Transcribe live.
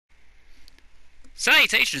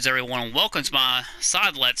Salutations everyone and welcome to my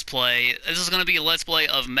side Let's Play. This is going to be a Let's Play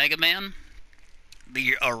of Megaman,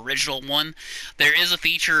 the original one. There is a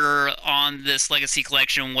feature on this Legacy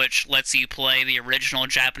Collection which lets you play the original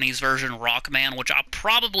Japanese version Rockman, which I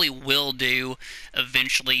probably will do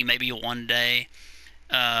eventually, maybe one day.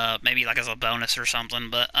 Maybe like as a bonus or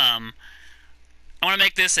something, but I want to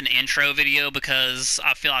make this an intro video because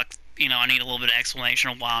I feel like, I need a little bit of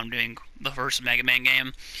explanation of why I'm doing the first Mega Man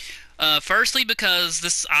game. Firstly, because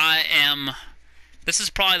this is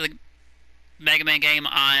probably the Mega Man game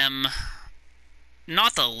I am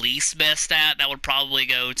not the least best at. That would probably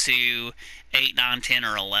go to 8, 9, 10,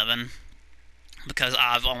 or 11, because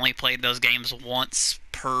I've only played those games once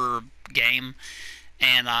per game,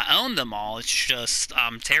 and I own them all. It's just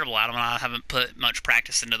I'm terrible at them, and I haven't put much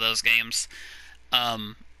practice into those games.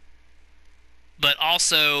 But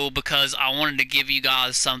also because I wanted to give you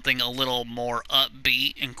guys something a little more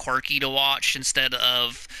upbeat and quirky to watch instead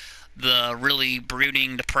of the really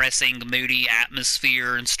brooding, depressing, moody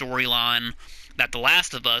atmosphere and storyline that The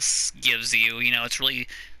Last of Us gives you. It's really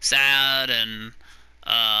sad and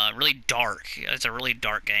really dark. It's a really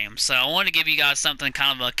dark game. So I wanted to give you guys something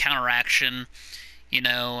kind of a counteraction,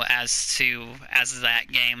 as that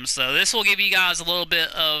game. So this will give you guys a little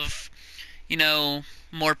bit of,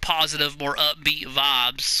 more positive, more upbeat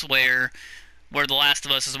vibes, where The Last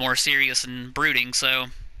of Us is more serious and brooding. So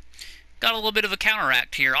got a little bit of a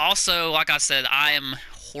counteract here. Also, like I said, I am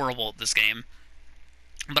horrible at this game,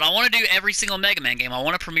 but I want to do every single Mega Man game. I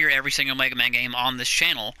want to premiere every single Mega Man game on this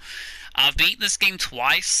channel. I've beaten this game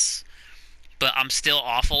twice, but I'm still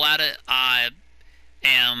awful at it. I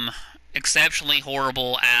am exceptionally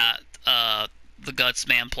horrible at the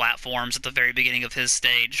Gutsman platforms at the very beginning of his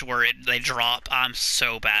stage where they drop. I'm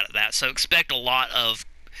so bad at that. So expect a lot of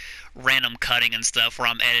random cutting and stuff where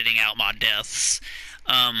I'm editing out my deaths.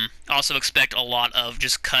 Also expect a lot of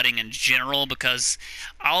just cutting in general, because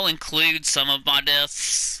I'll include some of my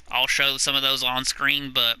deaths. I'll show some of those on screen,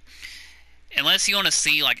 but unless you want to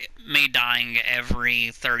see like me dying every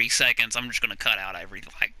 30 seconds, I'm just going to cut out every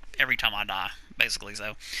time I die, basically.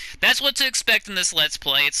 So that's what to expect in this Let's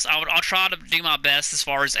Play. I'll try to do my best as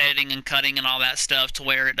far as editing and cutting and all that stuff to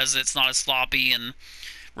where it's not as sloppy and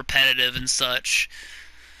repetitive and such.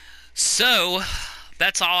 So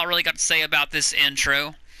that's all I really got to say about this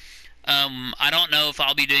intro. I don't know if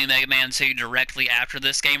I'll be doing Mega Man 2 directly after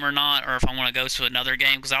this game or not, or if I'm going to go to another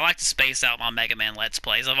game, because I like to space out my Mega Man Let's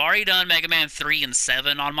Plays. I've already done Mega Man 3 and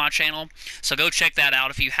 7 on my channel, so go check that out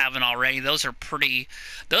if you haven't already. Those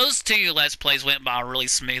two Let's Plays went by really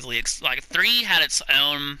smoothly. Like, 3 had its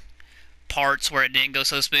own parts where it didn't go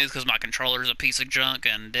so smooth because my controller's a piece of junk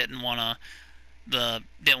and didn't want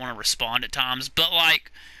to respond at times, but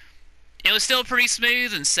like, it was still pretty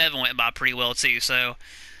smooth, and 7 went by pretty well too. So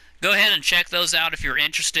go ahead and check those out if you're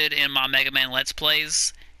interested in my Mega Man Let's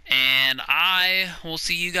Plays. And I will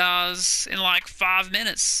see you guys in like 5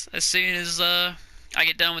 minutes as soon as I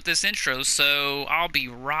get done with this intro. So I'll be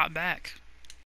right back.